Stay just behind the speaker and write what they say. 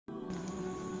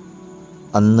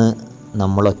അന്ന്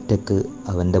നമ്മളൊറ്റക്ക്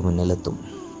അവൻ്റെ മുന്നിലെത്തും.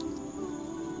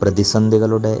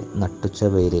 പ്രതിസന്ധികളുടെ നട്ടുച്ച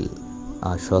വെയിലിൽ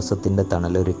ആശ്വാസത്തിൻ്റെ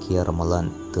തണലൊരുക്കിയ റമദാൻ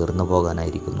തീർന്നു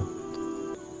പോകാനായിരിക്കുന്നു.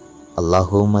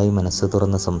 അള്ളാഹുവുമായി മനസ്സ്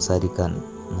തുറന്ന് സംസാരിക്കാൻ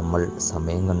നമ്മൾ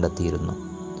സമയം കണ്ടെത്തിയിരുന്നു.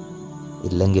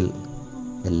 ഇല്ലെങ്കിൽ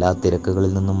എല്ലാ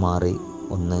തിരക്കുകളിൽ നിന്നും മാറി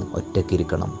ഒന്ന്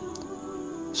ഒറ്റയ്ക്കിരിക്കണം.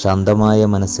 ശാന്തമായ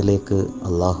മനസ്സിലേക്ക്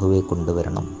അള്ളാഹുവെ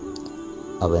കൊണ്ടുവരണം.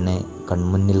 അവനെ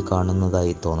കൺമുന്നിൽ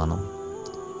കാണുന്നതായി തോന്നണം.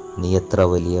 നീ എത്ര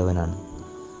വലിയവനാണ്,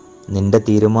 നിന്റെ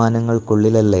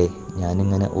തീരുമാനങ്ങൾക്കുള്ളിലല്ലേ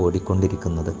ഞാനിങ്ങനെ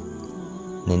ഓടിക്കൊണ്ടിരിക്കുന്നത്.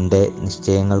 നിന്റെ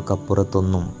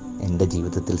നിശ്ചയങ്ങൾക്കപ്പുറത്തൊന്നും എൻ്റെ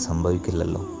ജീവിതത്തിൽ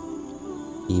സംഭവിക്കില്ലല്ലോ.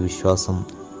 ഈ വിശ്വാസം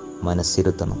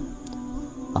മനസ്സിരുത്തണം.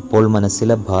 അപ്പോൾ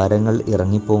മനസ്സിലെ ഭാരങ്ങൾ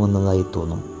ഇറങ്ങിപ്പോകുന്നതായി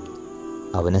തോന്നും.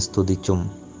 അവനെ സ്തുതിച്ചും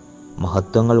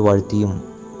മഹത്വങ്ങൾ വാഴ്ത്തിയും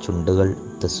ചുണ്ടുകൾ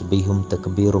തസ്ബീഹും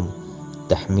തക്ബീറും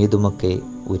തഹ്മീദുമൊക്കെ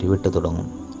ഉരുവിട്ട് തുടങ്ങും.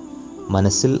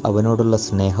 മനസ്സിൽ അവനോടുള്ള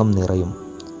സ്നേഹം നിറയും.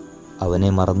 അവനെ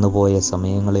മറന്നുപോയ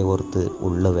സമയങ്ങളെ ഓർത്ത്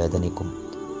ഉള്ള വേദനിക്കും.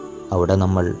 അവിടെ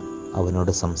നമ്മൾ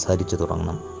അവനോട് സംസാരിച്ചു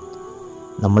തുടങ്ങണം.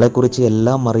 നമ്മളെക്കുറിച്ച്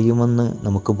എല്ലാം അറിയുമെന്ന്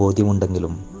നമുക്ക്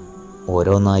ബോധ്യമുണ്ടെങ്കിലും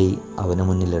ഓരോന്നായി അവന്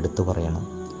മുന്നിൽ എടുത്തു പറയണം.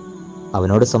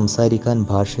 അവനോട് സംസാരിക്കാൻ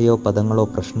ഭാഷയോ പദങ്ങളോ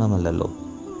പ്രശ്നമല്ലല്ലോ.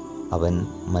 അവൻ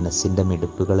മനസ്സിൻ്റെ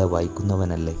മിടുപ്പുകളെ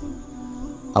വായിക്കുന്നവനല്ലേ.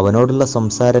 അവനോടുള്ള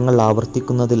സംസാരങ്ങൾ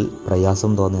ആവർത്തിക്കുന്നതിൽ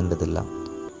പ്രയാസം തോന്നേണ്ടതില്ല.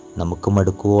 നമുക്ക്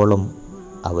മടുക്കുവോളം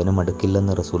അവന്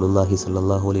മടുക്കില്ലെന്ന് റസൂലുള്ളാഹി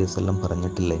സ്വല്ലല്ലാഹു അലൈഹി വസല്ലം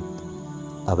പറഞ്ഞിട്ടില്ലേ.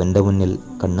 അവൻ്റെ മുന്നിൽ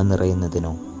കണ്ണ്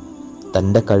നിറയുന്നതിനോ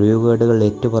തൻ്റെ കഴിവുകേടുകൾ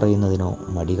ഏറ്റുപറയുന്നതിനോ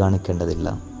മടി കാണിക്കേണ്ടതില്ല.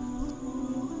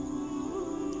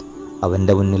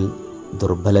 അവൻ്റെ മുന്നിൽ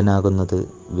ദുർബലനാകുന്നത്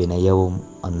വിനയവും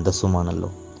അന്തസ്സുമാണല്ലോ.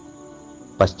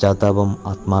 പശ്ചാത്താപം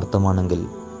ആത്മാർത്ഥമാണെങ്കിൽ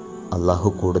അള്ളാഹു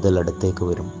കൂടുതൽ അടുത്തേക്ക്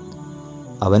വരും.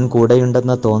 അവൻ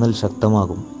കൂടെയുണ്ടെന്ന തോന്നൽ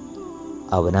ശക്തമാകും.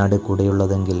 അവനാട്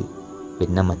കൂടെയുള്ളതെങ്കിൽ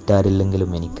പിന്നെ മറ്റാരില്ലെങ്കിലും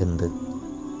എനിക്കെന്ത്.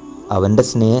 അവൻ്റെ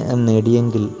സ്നേഹം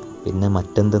നേടിയെങ്കിൽ പിന്നെ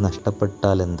മറ്റെന്ത്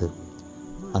നഷ്ടപ്പെട്ടാലെന്ത്.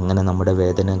 അങ്ങനെ നമ്മുടെ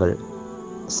വേദനകൾ,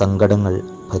 സങ്കടങ്ങൾ,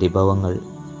 പരിഭവങ്ങൾ,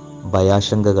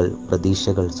 ഭയാശങ്കകൾ,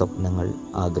 പ്രതീക്ഷകൾ, സ്വപ്നങ്ങൾ,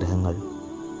 ആഗ്രഹങ്ങൾ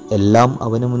എല്ലാം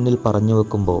അവന് മുന്നിൽ പറഞ്ഞു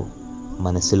വെക്കുമ്പോൾ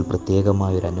മനസ്സിൽ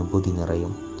പ്രത്യേകമായൊരനുഭൂതി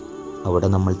നിറയും. അവിടെ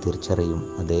നമ്മൾ തിരിച്ചറിയും,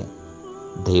 അതെ,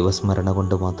 ദൈവസ്മരണ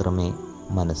കൊണ്ട് മാത്രമേ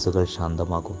മനസ്സുകൾ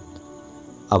ശാന്തമാകൂ.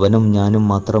 അവനും ഞാനും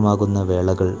മാത്രമാകുന്ന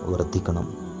വേളകൾ വർദ്ധിക്കണം.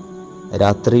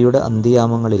 രാത്രിയുടെ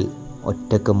അന്ത്യയാമങ്ങളിൽ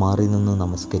ഒറ്റക്ക് മാറി നിന്ന്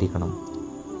നമസ്കരിക്കണം.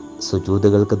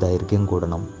 സുജൂദുകൾക്ക് ദൈർഘ്യം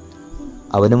കൂടണം.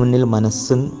 അവന് മുന്നിൽ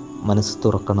മനസ്സ്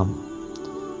തുറക്കണം.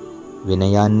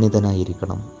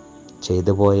 വിനയാന്വിതനായിരിക്കണം.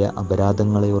 ചെയ്തുപോയ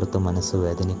അപരാധങ്ങളെ ഓർത്ത് മനസ്സ്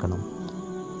വേദനിക്കണം.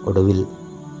 ഒടുവിൽ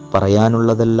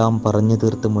പറയാനുള്ളതെല്ലാം പറഞ്ഞു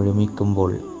തീർത്ത്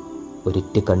മുഴുമിക്കുമ്പോൾ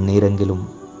ഒരിറ്റ് കണ്ണീരെങ്കിലും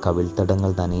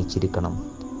കവിൾത്തടങ്ങൾ നനയിച്ചിരിക്കണം.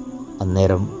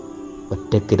 അന്നേരം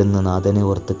ഒറ്റക്കിരുന്ന് നാഥനെ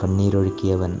ഓർത്ത്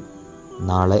കണ്ണീരൊഴുക്കിയവൻ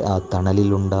നാളെ ആ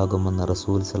തണലിലുണ്ടാകുമെന്ന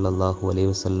റസൂൽ സല്ലല്ലാഹു അലൈഹി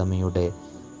വസല്ലമയുടെ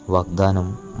വാഗ്ദാനം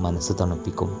മനസ്സ്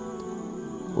തണുപ്പിക്കും.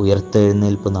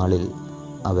 ഉയർത്തെഴുന്നേൽപ്പ് നാളിൽ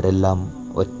അവരെല്ലാം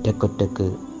ഒറ്റക്കൊറ്റക്ക്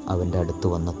അവൻ്റെ അടുത്ത്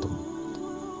വന്നെത്തും.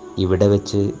 ഇവിടെ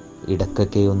വെച്ച്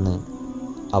ഇടക്കൊക്കെയൊന്ന്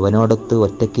അവനോടൊത്ത്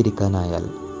ഒറ്റയ്ക്കിരിക്കാനായാൽ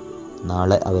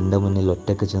നാളെ അവൻ്റെ മുന്നിൽ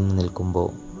ഒറ്റയ്ക്ക് ചെന്ന് നിൽക്കുമ്പോൾ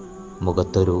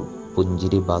മുഖത്തൊരു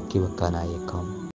പുഞ്ചിരി ബാക്കി വെക്കാനായേക്കാം.